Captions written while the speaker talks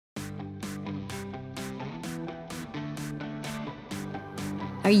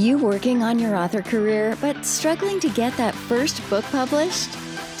Are you working on your author career but struggling to get that first book published?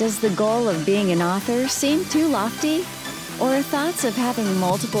 Does the goal of being an author seem too lofty? Or thoughts of having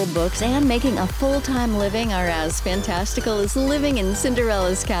multiple books and making a full-time living are as fantastical as living in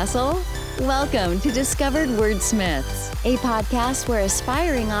Cinderella's castle? Welcome to Discovered Wordsmiths, a podcast where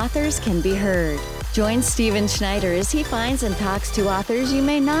aspiring authors can be heard. Join Stephen Schneider as he finds and talks to authors you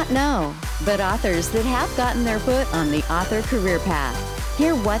may not know, but authors that have gotten their foot on the author career path.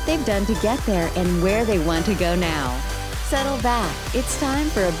 Hear what they've done to get there and where they want to go now. Settle back. It's time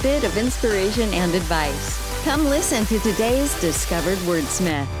for a bit of inspiration and advice. Come listen to today's Discovered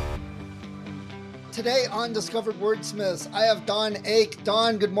Wordsmith. Today on Discovered Wordsmiths, I have Don Ake.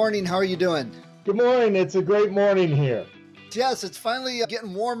 Don, good morning. How are you doing? Good morning. It's a great morning here. Yes, it's finally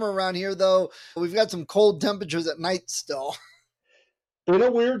getting warmer around here, though. We've got some cold temperatures at night still. Been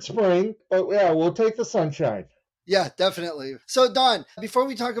a weird spring, but yeah, we'll take the sunshine. Yeah, definitely. So, Don, before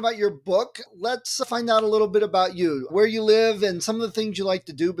we talk about your book, let's find out a little bit about you, where you live, and some of the things you like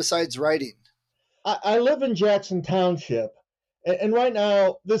to do besides writing. I live in Jackson Township, and right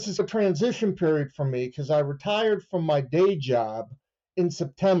now, this is a transition period for me because I retired from my day job in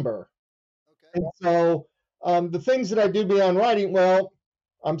September. Okay. And so the things that I do beyond writing, well,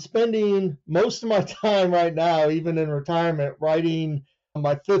 I'm spending most of my time right now, even in retirement, writing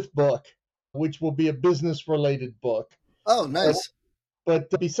my fifth book, which will be a business-related book. Oh, nice. But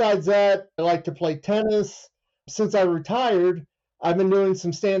besides that, I like to play tennis. Since I retired, I've been doing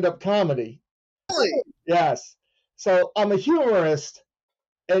some stand-up comedy. Really? Yes. So I'm a humorist,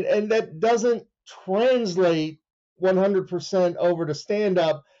 and that doesn't translate 100% over to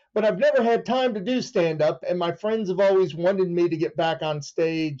stand-up, but I've never had time to do stand-up, and my friends have always wanted me to get back on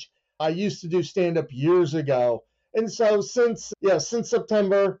stage. I used to do stand-up years ago. And so since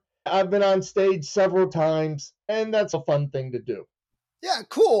September, I've been on stage several times, and that's a fun thing to do. Yeah,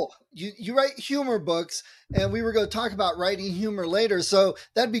 cool. You write humor books, and we were going to talk about writing humor later. So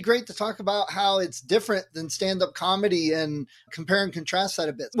that'd be great to talk about how it's different than stand-up comedy and compare and contrast that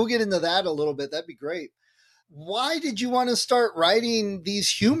a bit. We'll get into that a little bit. That'd be great. Why did you want to start writing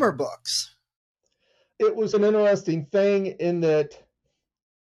these humor books? It was an interesting thing in that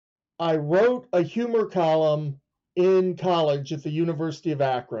I wrote a humor column in college at the University of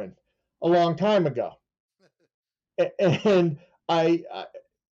Akron a long time ago. And I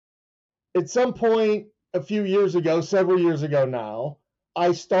at some point a few years ago, several years ago now, I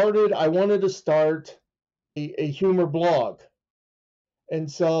wanted to start a humor blog. And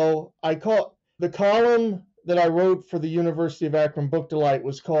so I called the column that I wrote for the University of Akron Book Delight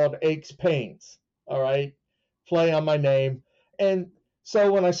was called Aches Pains. All right. Play on my name. And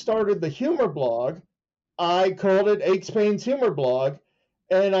so when I started the humor blog, I called it Aches Pains Humor Blog.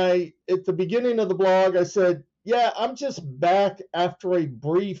 And at the beginning of the blog, I said, yeah, I'm just back after a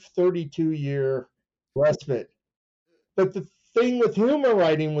brief 32-year respite. But the thing with humor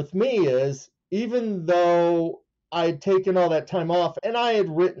writing with me is, even though I'd taken all that time off and I had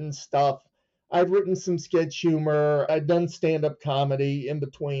written stuff, I'd written some sketch humor, I'd done stand-up comedy in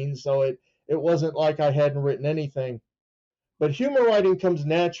between, so it wasn't like I hadn't written anything. But humor writing comes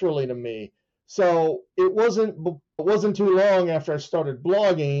naturally to me. So it wasn't too long after I started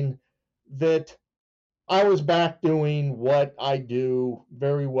blogging that I was back doing what I do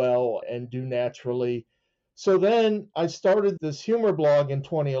very well and do naturally. So then I started this humor blog in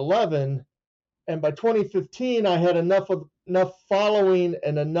 2011, and by 2015 I had enough following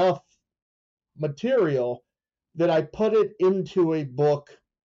and enough material that I put it into a book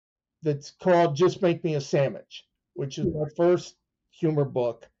that's called Just Make Me a Sandwich, which is my first humor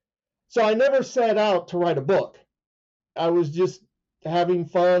book. So I never set out to write a book. I was just having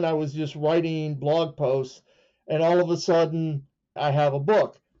fun. I was just writing blog posts, and all of a sudden I have a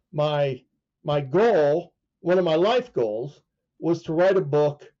book. My goal, one of my life goals, was to write a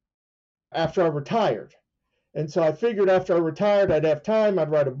book after I retired. And so I figured after I retired, I'd have time,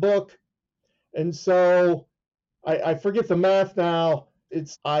 I'd write a book. And so I forget the math now.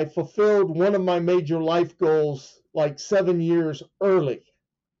 I fulfilled one of my major life goals like 7 years early.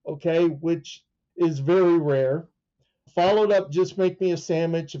 Okay, which is very rare. Followed up Just Make Me a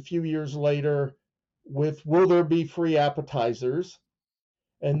Sandwich a few years later with Will There Be Free Appetizers?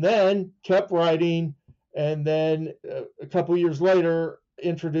 And then kept writing, and then a couple years later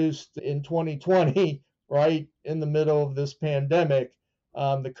introduced in 2020, right in the middle of this pandemic,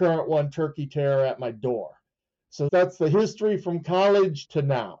 the current one, Turkey Terror at My Door. So that's the history from college to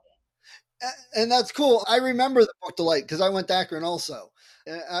now. And that's cool. I remember the Book Delight because I went to Akron also.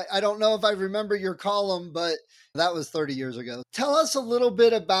 I don't know if I remember your column, but that was 30 years ago. Tell us a little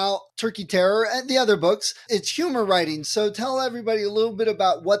bit about Turkey Terror and the other books. It's humor writing. So tell everybody a little bit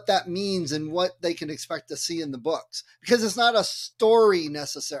about what that means and what they can expect to see in the books, because it's not a story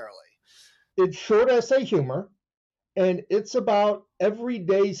necessarily. It's short essay humor, and it's about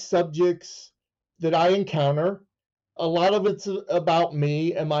everyday subjects that I encounter. A lot of it's about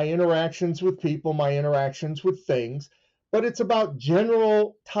me and my interactions with people, my interactions with things, but it's about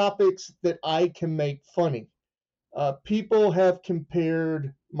general topics that I can make funny. People have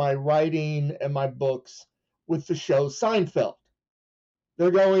compared my writing and my books with the show Seinfeld.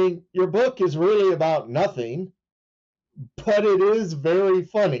 They're going, your book is really about nothing, but it is very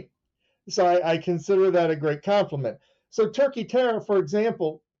funny. So I consider that a great compliment. So Turkey Terror, for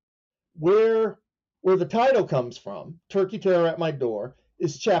example, where the title comes from, Turkey Terror at My Door,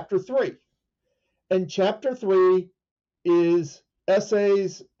 is chapter 3. And chapter 3 is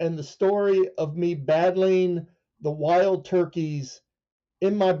essays and the story of me battling the wild turkeys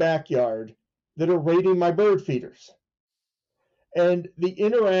in my backyard that are raiding my bird feeders. And the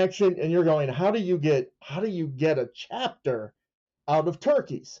interaction, and you're going, how do you get a chapter out of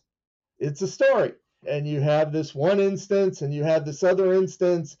turkeys? It's a story. And you have this one instance and you have this other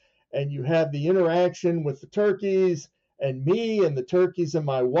instance, and you have the interaction with the turkeys and me and the turkeys and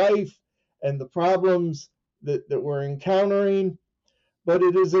my wife and the problems that we're encountering. But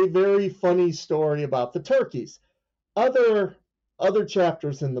it is a very funny story about the turkeys. Other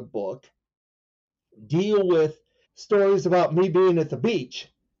chapters in the book deal with stories about me being at the beach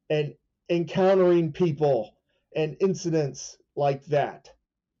and encountering people and incidents like that.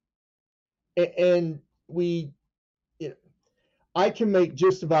 And I can make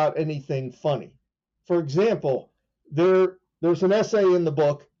just about anything funny. For example, there's an essay in the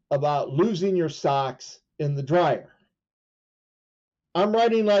book about losing your socks in the dryer. I'm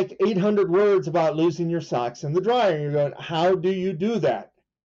writing like 800 words about losing your socks in the dryer. And you're going, how do you do that?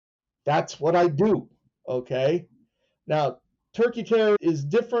 That's what I do, okay? Now, Turkey Terror is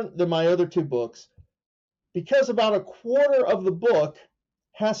different than my other two books because about a quarter of the book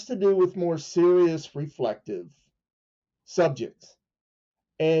has to do with more serious, reflective subjects.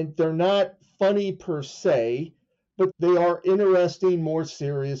 And they're not funny per se, but they are interesting, more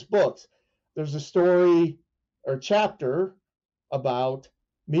serious books. There's a story or chapter about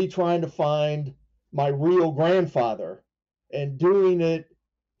me trying to find my real grandfather and doing it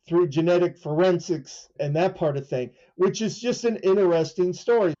through genetic forensics and that part of thing, which is just an interesting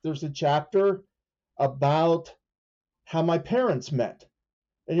story. There's a chapter about how my parents met.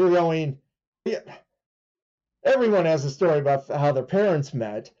 And you're going, yeah, everyone has a story about how their parents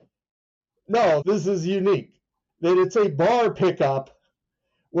met. No, this is unique. That it's a bar pickup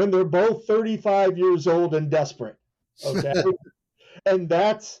when they're both 35 years old and desperate. Okay.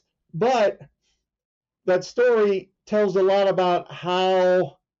 But that story tells a lot about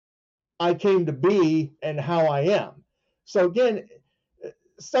how I came to be and how I am. So again,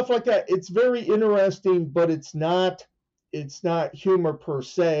 stuff like that, it's very interesting, but it's not humor per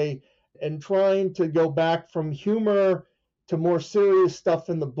se. And trying to go back from humor to more serious stuff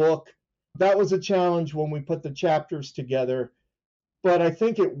in the book, that was a challenge when we put the chapters together. But I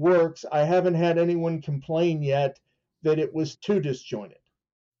think it works. I haven't had anyone complain yet that it was too disjointed.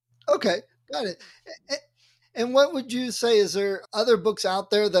 Okay, got it. And what would you say, is there other books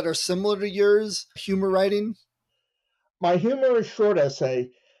out there that are similar to yours, humor writing? My humor is short essay.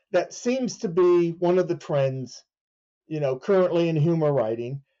 That seems to be one of the trends, currently in humor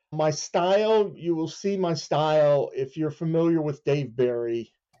writing. My style, you will see my style if you're familiar with Dave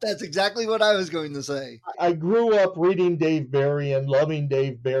Barry. That's exactly what I was going to say. I grew up reading Dave Barry and loving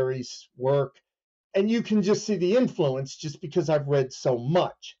Dave Barry's work. And you can just see the influence just because I've read so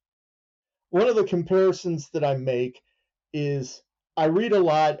much. One of the comparisons that I make is I read a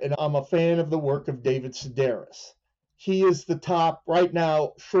lot and I'm a fan of the work of David Sedaris. He is the top right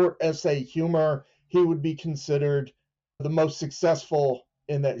now, short essay humor. He would be considered the most successful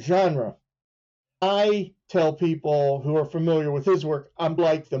in that genre. I tell people who are familiar with his work, I'm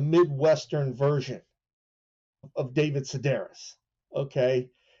like the Midwestern version of David Sedaris. Okay.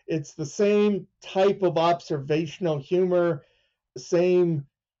 It's the same type of observational humor, same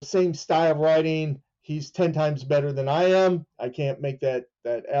style of writing. He's 10 times better than I am. I can't make that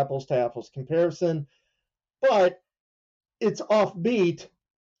apples to apples comparison, but it's offbeat,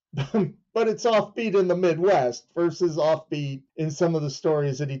 but it's offbeat in the Midwest versus offbeat in some of the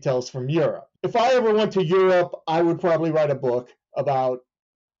stories that he tells from Europe. If I ever went to Europe, I would probably write a book about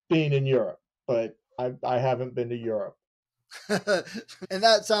being in Europe, but I haven't been to Europe. And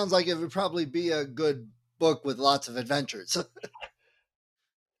that sounds like it would probably be a good book with lots of adventures.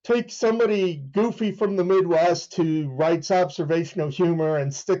 take somebody goofy from the Midwest who writes observational humor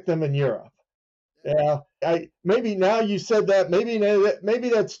and stick them in Europe. Yeah, maybe now you said that, maybe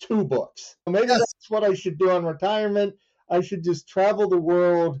that's 2 books. Maybe Yes. that's what I should do on retirement. I should just travel the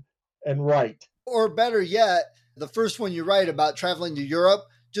world and write. Or better yet, the first one you write about traveling to Europe,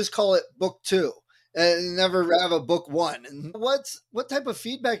 just call it book 2 and never have a book 1. And what type of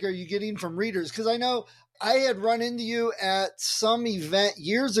feedback are you getting from readers? Because I know I had run into you at some event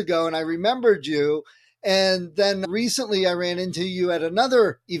years ago and I remembered you. And then recently I ran into you at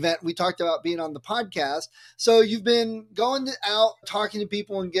another event. We talked about being on the podcast. So you've been going out, talking to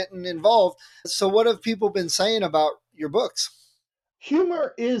people and getting involved. So what have people been saying about your books?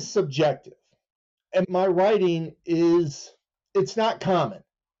 Humor is subjective. And my writing it's not common.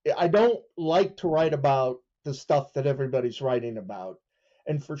 I don't like to write about the stuff that everybody's writing about.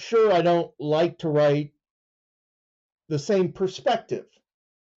 And for sure, I don't like to write the same perspective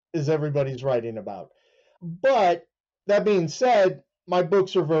as everybody's writing about. But that being said, my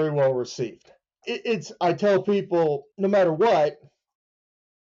books are very well received. I tell people, no matter what,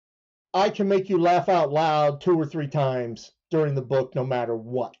 I can make you laugh out loud 2 or 3 times during the book, no matter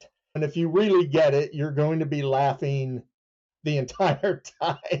what. And if you really get it, you're going to be laughing the entire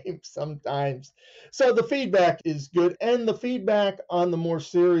time sometimes. So the feedback is good. And the feedback on the more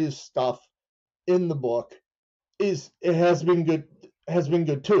serious stuff in the book has been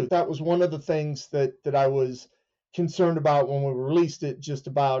good too. That was one of the things that I was concerned about when we released it, just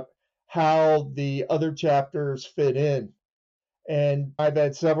about how the other chapters fit in. And I've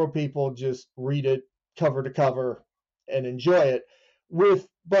had several people just read it cover to cover and enjoy it.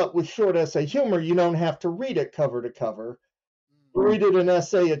 But with short essay humor, you don't have to read it cover to cover. Read it an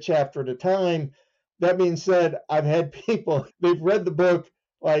essay a chapter at a time. That being said, I've had people, they've read the book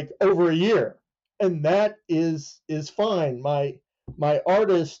like over a year, and that is fine. My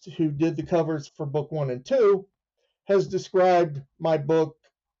artist who did the covers for book 1 and 2 has described my book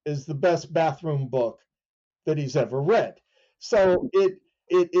as the best bathroom book that he's ever read. So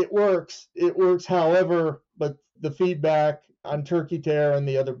it works. It works, however, but the feedback on Turkey Tear and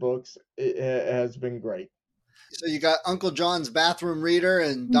the other books has been great. So you got Uncle John's bathroom reader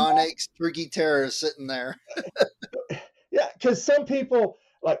and Don Ake's Turkey Terror sitting there. Yeah, because some people,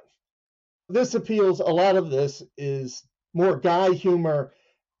 like, this appeals, a lot of this is more guy humor,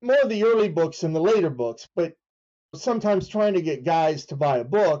 more the early books and the later books, but sometimes trying to get guys to buy a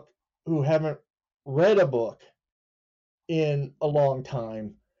book who haven't read a book in a long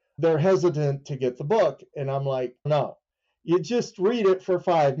time, they're hesitant to get the book. And I'm like, no, you just read it for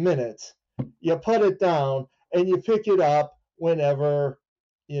 5 minutes, you put it down, and you pick it up whenever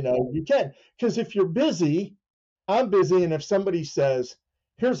you can. Because if you're busy, I'm busy, and if somebody says,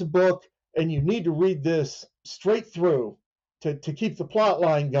 here's a book and you need to read this straight through to keep the plot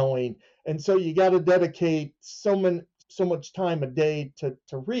line going, and so you got to dedicate so much time a day to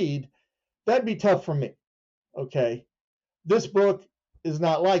read, that'd be tough for me. Okay, this book is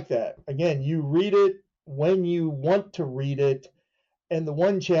not like that. Again, you read it when you want to read it, and the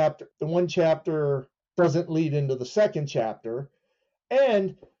one chapter doesn't lead into the second chapter.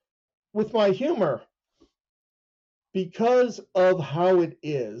 And with my humor, because of how it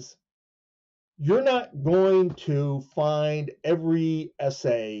is, you're not going to find every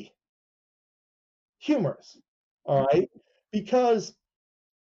essay humorous, all right? Because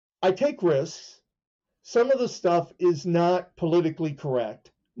I take risks. Some of the stuff is not politically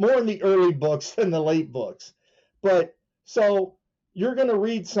correct, more in the early books than the late books. But so you're going to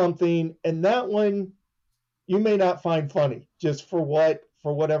read something, and that one you may not find funny, just for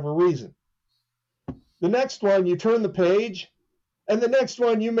whatever reason. The next one, you turn the page, and the next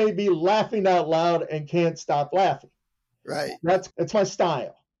one you may be laughing out loud and can't stop laughing. Right. That's my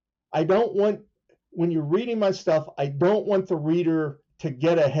style. I don't want, when you're reading my stuff, I don't want the reader to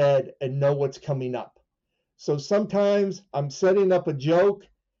get ahead and know what's coming up. So sometimes I'm setting up a joke,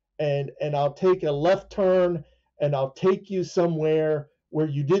 and I'll take a left turn and I'll take you somewhere where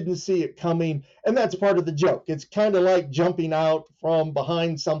you didn't see it coming, and that's part of the joke. It's kind of like jumping out from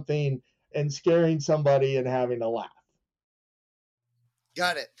behind something and scaring somebody and having a laugh.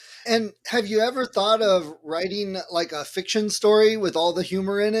 Got it. And have you ever thought of writing like a fiction story with all the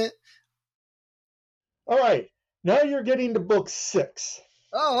humor in it? All right, now you're getting to book 6.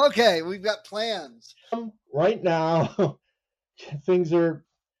 Oh, okay. We've got plans. Right now, things are,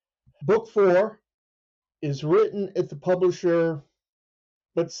 book 4 is written at the publisher,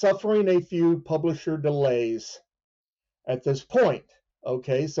 but suffering a few publisher delays at this point.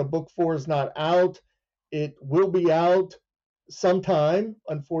 Okay, so book 4 is not out. It will be out sometime.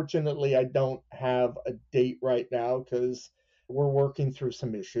 Unfortunately, I don't have a date right now because We're working through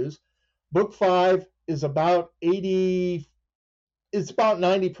some issues. Book 5 is about 90%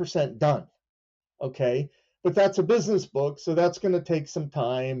 done. Okay. But that's a business book, so that's going to take some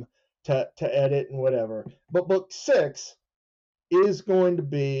time to edit and whatever. But book 6 is going to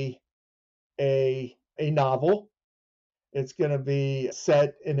be a novel. It's going to be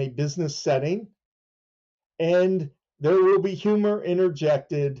set in a business setting, and there will be humor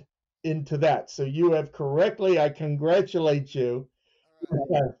interjected into that. So you have correctly, I congratulate you.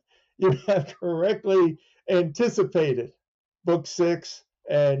 You have correctly anticipated book 6,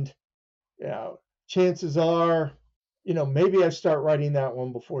 and chances are, maybe I start writing that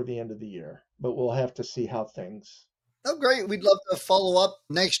one before the end of the year, but we'll have to see how things. Oh, great. We'd love to follow up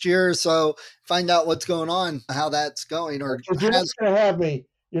next year or so, find out what's going on, how that's going. You're not going to have me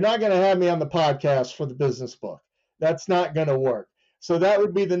on the podcast for the business book. That's not going to work. So that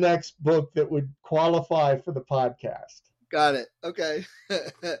would be the next book that would qualify for the podcast. Got it. Okay.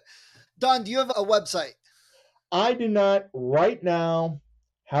 Don, do you have a website? I do not right now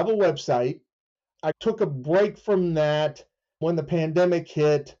have a website. I took a break from that when the pandemic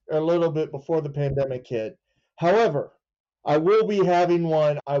hit, a little bit before the pandemic hit. However, I will be having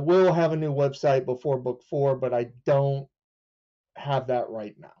one. I will have a new website before book 4, but I don't have that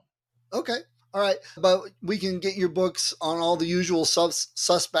right now. Okay. All right. But we can get your books on all the usual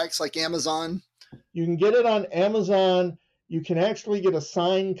suspects like Amazon. You can get it on Amazon. You can actually get a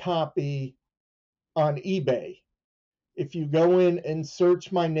signed copy on eBay. If you go in and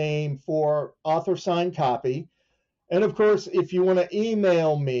search my name for author signed copy. And of course, if you want to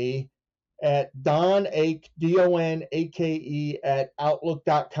email me at donake, DONAKE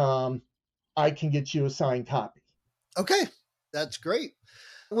 @outlook.com, I can get you a signed copy. Okay. That's great.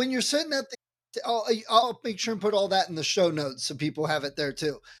 When you're sitting at I'll make sure and put all that in the show notes so people have it there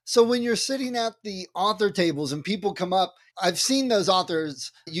too. So when you're sitting at the author tables and people come up, I've seen those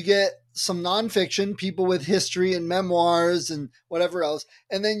authors. You get some nonfiction, people with history and memoirs and whatever else.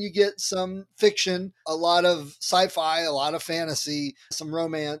 And then you get some fiction, a lot of sci-fi, a lot of fantasy, some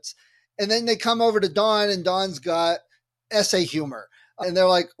romance. And then they come over to Don, and Don's got essay humor. And they're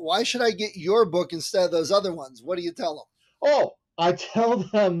like, why should I get your book instead of those other ones? What do you tell them? Oh, I tell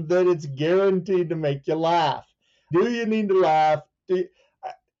them that it's guaranteed to make you laugh. Do you need to laugh?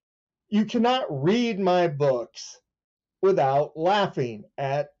 You cannot read my books without laughing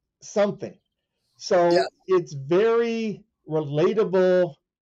at something. So It's very relatable,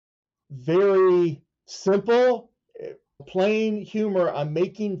 very simple, plain humor. I'm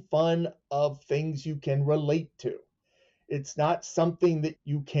making fun of things you can relate to. It's not something that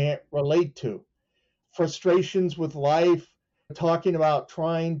you can't relate to. Frustrations with life, talking about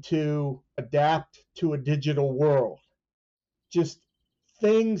trying to adapt to a digital world. Just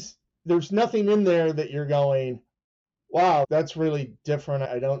things, there's nothing in there that you're going, wow, that's really different.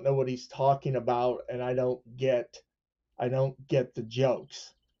 I don't know what he's talking about, and I don't get the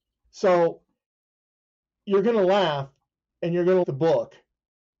jokes. So you're going to laugh, and you're going to like the book,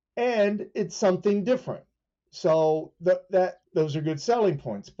 and it's something different. So those are good selling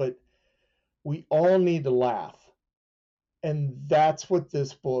points, but we all need to laugh. And that's what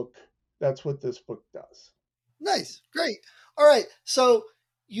this book does. Nice. Great. All right. So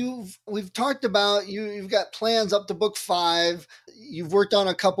we've talked about you've got plans up to book 5. You've worked on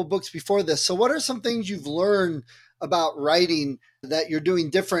a couple books before this. So what are some things you've learned about writing that you're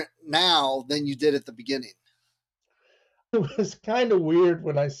doing different now than you did at the beginning? It was kind of weird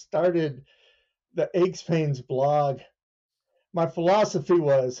when I started the Aches Pains blog. My philosophy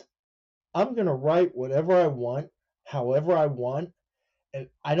was, I'm going to write whatever I want, however I want, and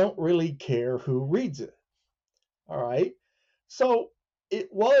I don't really care who reads it. All right. So it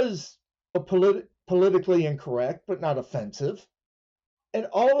was a politically incorrect, but not offensive. And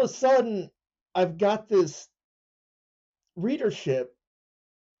all of a sudden, I've got this readership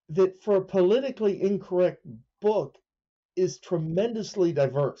that for a politically incorrect book is tremendously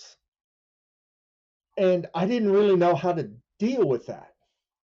diverse. And I didn't really know how to deal with that.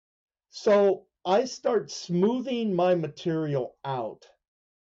 So I start smoothing my material out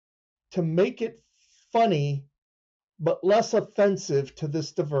to make it funny, but less offensive to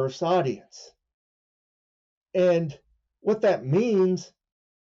this diverse audience. And what that means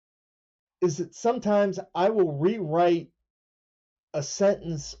is that sometimes I will rewrite a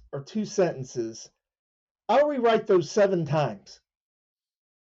sentence or 2 sentences. I'll rewrite those 7 times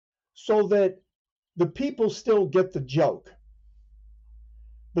so that the people still get the joke.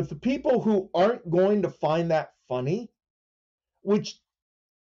 But the people who aren't going to find that funny, which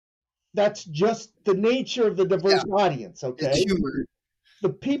that's just the nature of the diverse audience, okay? It's humor.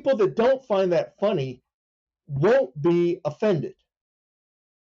 The people that don't find that funny won't be offended,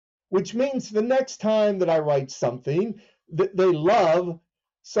 which means the next time that I write something that they love,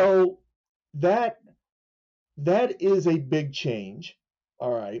 so that is a big change.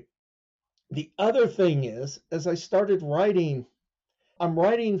 All right. The other thing is, as I started writing, I'm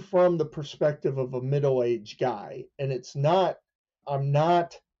writing from the perspective of a middle-aged guy, and I'm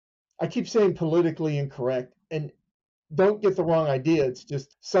not, I keep saying politically incorrect, and don't get the wrong idea. It's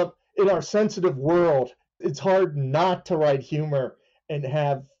just in our sensitive world, it's hard not to write humor and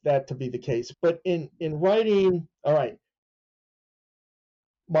have that to be the case. But in writing, all right,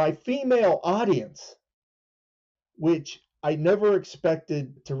 my female audience, which I never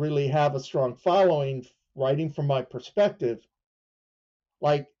expected to really have a strong following, writing from my perspective,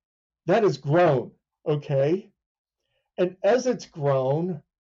 like that has grown, okay? And as it's grown,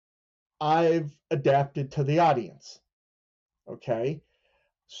 I've adapted to the audience, okay?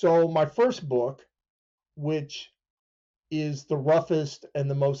 So my first book, which is the roughest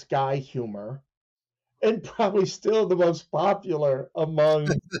and the most guy humor, and probably still the most popular among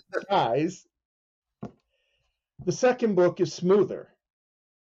guys, the second book is smoother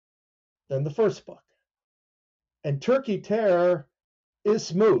than the first book. And Turkey Terror is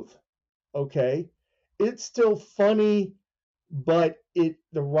smooth, okay? It's still funny, but the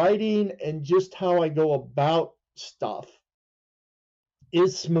writing and just how I go about stuff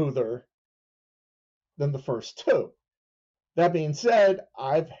is smoother than the first two. That being said,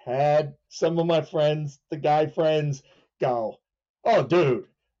 I've had some of my friends, the guy friends, go, "Oh, dude,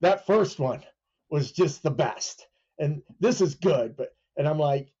 that first one was just the best, and this is good." And I'm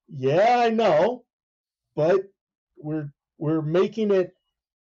like, "Yeah, I know, but we're making it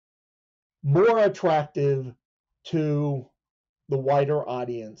more attractive to the wider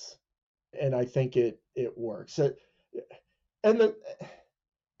audience, and I think it works." And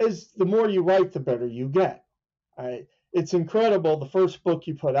the more you write, the better you get. It's incredible. The first book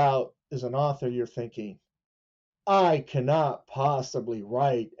you put out as an author, you're thinking, I cannot possibly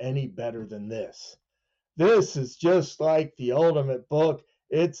write any better than this. This is just like the ultimate book.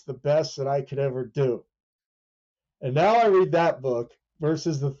 It's the best that I could ever do. And now I read that book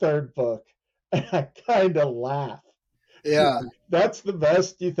versus the third book, and I kind of laugh. Yeah. That's the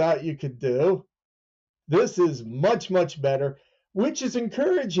best you thought you could do. This is much, much better, which is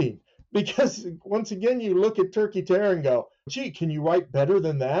encouraging because once again, you look at Turkey Terror and go, gee, can you write better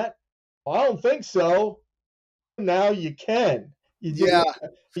than that? Well, I don't think so. Now you can. You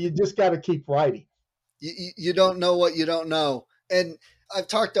just got to keep writing. You don't know what you don't know. And I've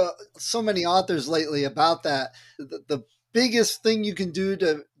talked to so many authors lately about that. The biggest thing you can do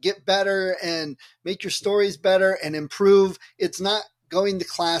to get better and make your stories better and improve, it's not going to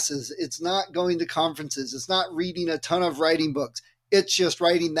classes. It's not going to conferences. It's not reading a ton of writing books. It's just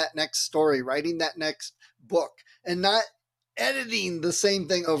writing that next story, writing that next book, and not editing the same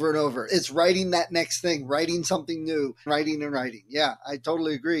thing over and over. It's writing that next thing, writing something new, writing and writing. Yeah, I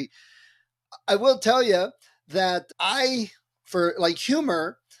totally agree. I will tell you that for like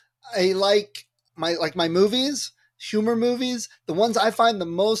humor, I like my movies, humor movies. The ones I find the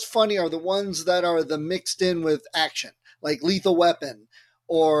most funny are the ones that are the mixed in with action, like Lethal Weapon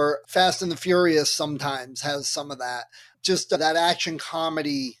or Fast and the Furious sometimes has some of that. Just that action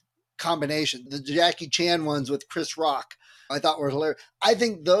comedy combination. The Jackie Chan ones with Chris Rock, I thought were hilarious. I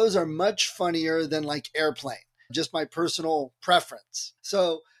think those are much funnier than like Airplane, just my personal preference.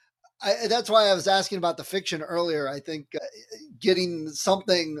 So that's why I was asking about the fiction earlier. I think getting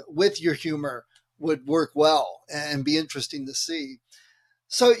something with your humor would work well and be interesting to see.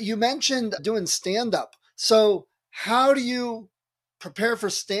 So you mentioned doing stand-up. So how do you prepare for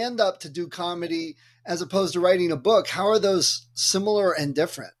stand-up to do comedy as opposed to writing a book? How are those similar and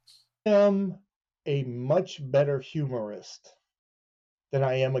different? I am a much better humorist than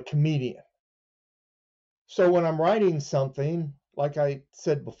I am a comedian. So when I'm writing something, like I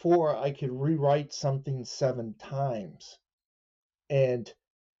said before, I could rewrite something 7 times. And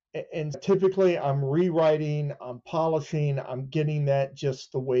typically I'm rewriting, I'm polishing, I'm getting that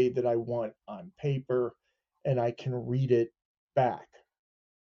just the way that I want on paper, and I can read it back.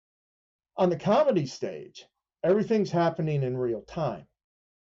 On the comedy stage, everything's happening in real time.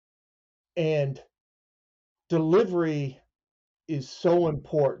 And delivery is so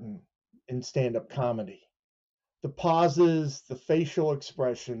important in stand-up comedy. The pauses, the facial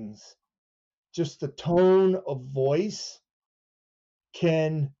expressions, just the tone of voice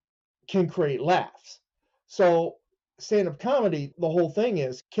can create laughs. So stand-up comedy, the whole thing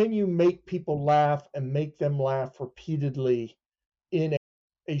is, can you make people laugh and make them laugh repeatedly in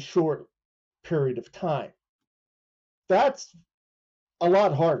a short period of time? That's a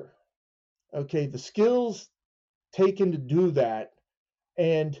lot harder. Okay, the skills taken to do that.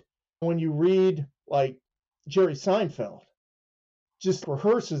 And when you read like Jerry Seinfeld, just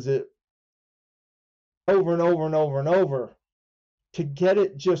rehearses it over and over and over and over to get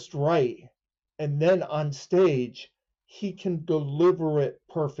it just right. And then on stage, he can deliver it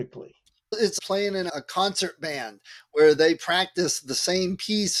perfectly. It's playing in a concert band where they practice the same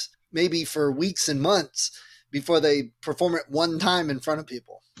piece maybe for weeks and months before they perform it one time in front of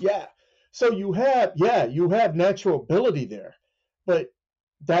people. Yeah. So you have natural ability there, but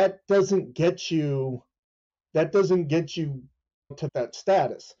that doesn't get you to that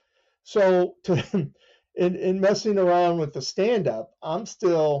status. So in messing around with the stand-up, I'm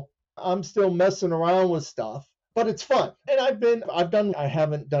still messing around with stuff, but it's fun. And I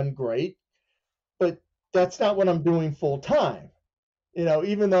haven't done great, but that's not what I'm doing full time.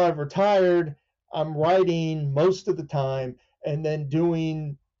 Even though I've retired, I'm writing most of the time and then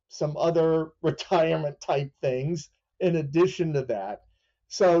doing some other retirement type things in addition to that.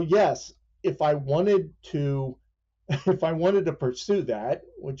 So yes, if I wanted to pursue that,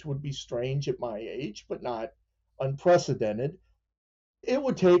 which would be strange at my age, but not unprecedented, it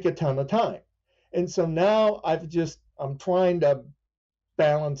would take a ton of time. And so now I'm trying to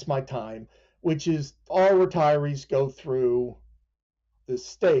balance my time, which is all retirees go through the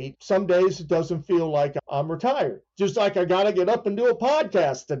state. Some days it doesn't feel like I'm retired. Just like I got to get up and do a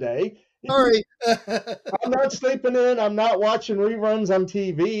podcast today. Sorry. I'm not sleeping in. I'm not watching reruns on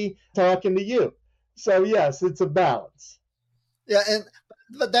TV talking to you. So yes, it's a balance. Yeah.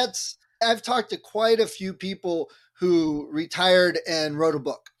 But I've talked to quite a few people who retired and wrote a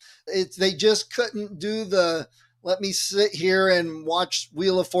book. They just couldn't do let me sit here and watch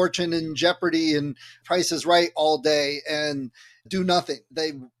Wheel of Fortune and Jeopardy and Price is Right all day and do nothing.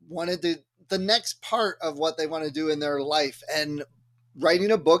 They wanted the next part of what they want to do in their life. And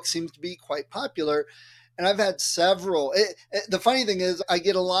writing a book seems to be quite popular. And I've had several. The funny thing is I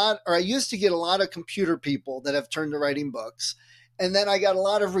used to get a lot of computer people that have turned to writing books. And then I got a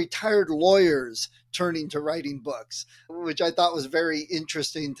lot of retired lawyers turning to writing books, which I thought was very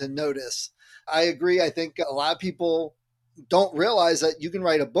interesting to notice. I agree. I think a lot of people don't realize that you can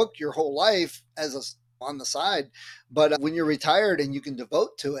write a book your whole life on the side. But when you're retired and you can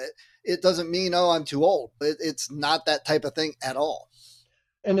devote to it, it doesn't mean, oh, I'm too old. It's not that type of thing at all.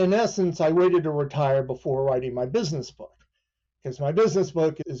 And in essence, I waited to retire before writing my business book, because my business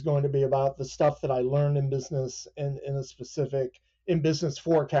book is going to be about the stuff that I learned in business in business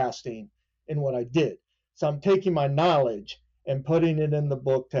forecasting in what I did. So I'm taking my knowledge and putting it in the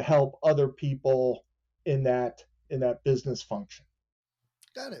book to help other people in that business function.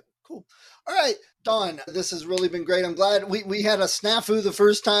 Got it. Cool. All right, Don, this has really been great. I'm glad we had a snafu the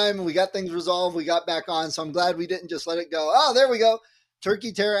first time and we got things resolved. We got back on. So I'm glad we didn't just let it go. Oh, there we go.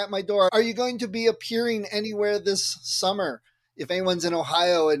 Turkey tear at my door. Are you going to be appearing anywhere this summer if anyone's in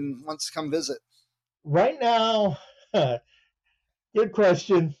Ohio and wants to come visit? Right now, good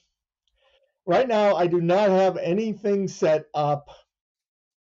question. Right now, I do not have anything set up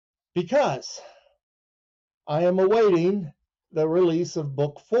because I am awaiting the release of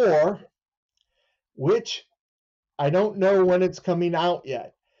book 4, which I don't know when it's coming out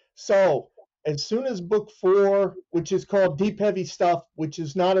yet. So as soon as book 4, which is called Deep Heavy Stuff, which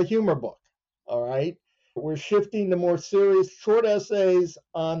is not a humor book, all right? We're shifting to more serious, short essays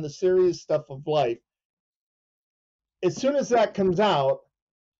on the serious stuff of life. As soon as that comes out,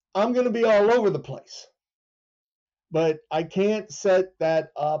 I'm going to be all over the place. But I can't set that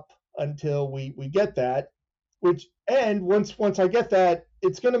up until we get that. And once I get that,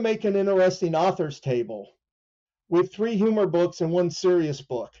 it's going to make an interesting author's table with 3 humor books and 1 serious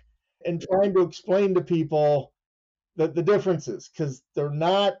book, and trying to explain to people the differences, because they're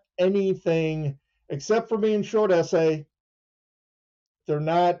not anything, except for being short essay, they're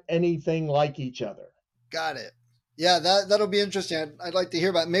not anything like each other. Got it. Yeah, that'll be interesting. I'd like to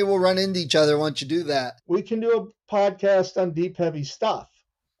hear about it. Maybe we'll run into each other once you do that. We can do a podcast on Deep Heavy Stuff.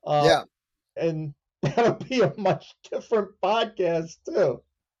 Yeah. And that'll be a much different podcast too.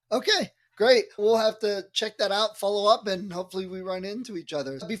 Okay, great. We'll have to check that out, follow up, and hopefully we run into each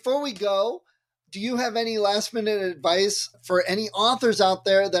other. Before we go, do you have any last minute advice for any authors out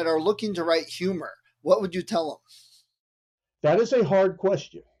there that are looking to write humor? What would you tell them? That is a hard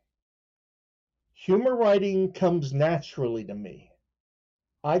question. Humor writing comes naturally to me.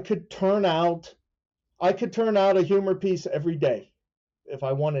 I could turn out a humor piece every day if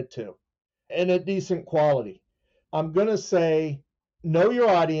I wanted to, and at decent quality. I'm going to say, know your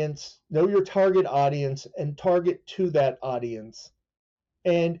audience, know your target audience, and target to that audience.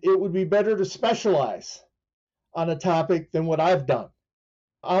 And it would be better to specialize on a topic than what I've done.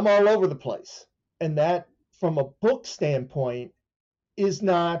 I'm all over the place, and that from a book standpoint is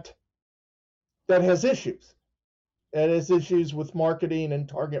not, that has issues. That has issues with marketing and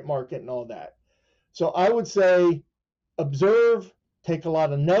target market and all that. So I would say observe, take a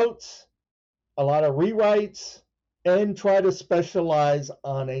lot of notes, a lot of rewrites, and try to specialize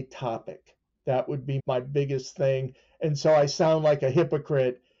on a topic. That would be my biggest thing. And so I sound like a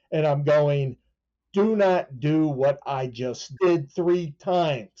hypocrite, and I'm going, do not do what I just did 3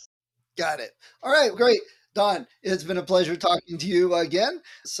 times. Got it. All right, great. Don, it's been a pleasure talking to you again.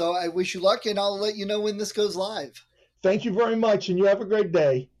 So I wish you luck, and I'll let you know when this goes live. Thank you very much, and you have a great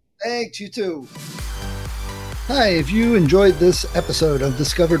day. Thanks, you too. Hi, if you enjoyed this episode of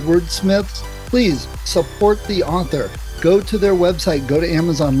Discovered Wordsmiths, please support the author. Go to their website, go to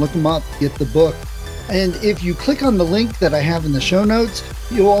Amazon, look them up, get the book. And if you click on the link that I have in the show notes,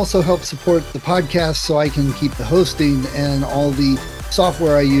 you'll also help support the podcast so I can keep the hosting and all the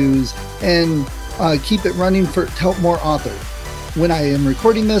software I use and keep it running to help more authors. When I am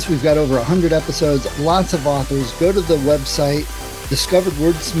recording this, we've got over 100 episodes, lots of authors. Go to the website,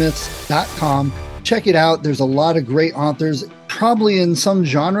 discoveredwordsmiths.com. Check it out. There's a lot of great authors, probably in some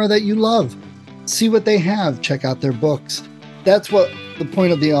genre that you love. See what they have. Check out their books. That's what the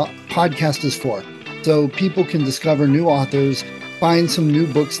point of the podcast is for. So people can discover new authors, find some new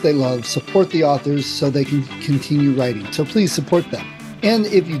books they love, support the authors so they can continue writing. So please support them. And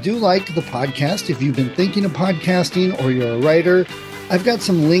if you do like the podcast, if you've been thinking of podcasting or you're a writer, I've got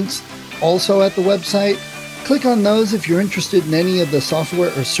some links also at the website. Click on those if you're interested in any of the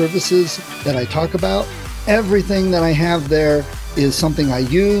software or services that I talk about. Everything that I have there is something I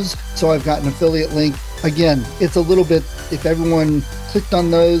use, so I've got an affiliate link. Again, it's a little bit, if everyone clicked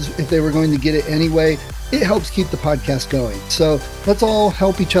on those, if they were going to get it anyway, it helps keep the podcast going. So let's all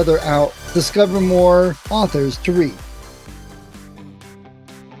help each other out, discover more authors to read.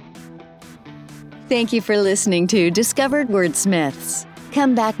 Thank you for listening to Discovered Wordsmiths.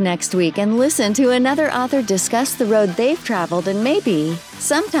 Come back next week and listen to another author discuss the road they've traveled, and maybe,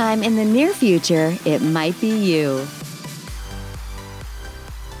 sometime in the near future, it might be you.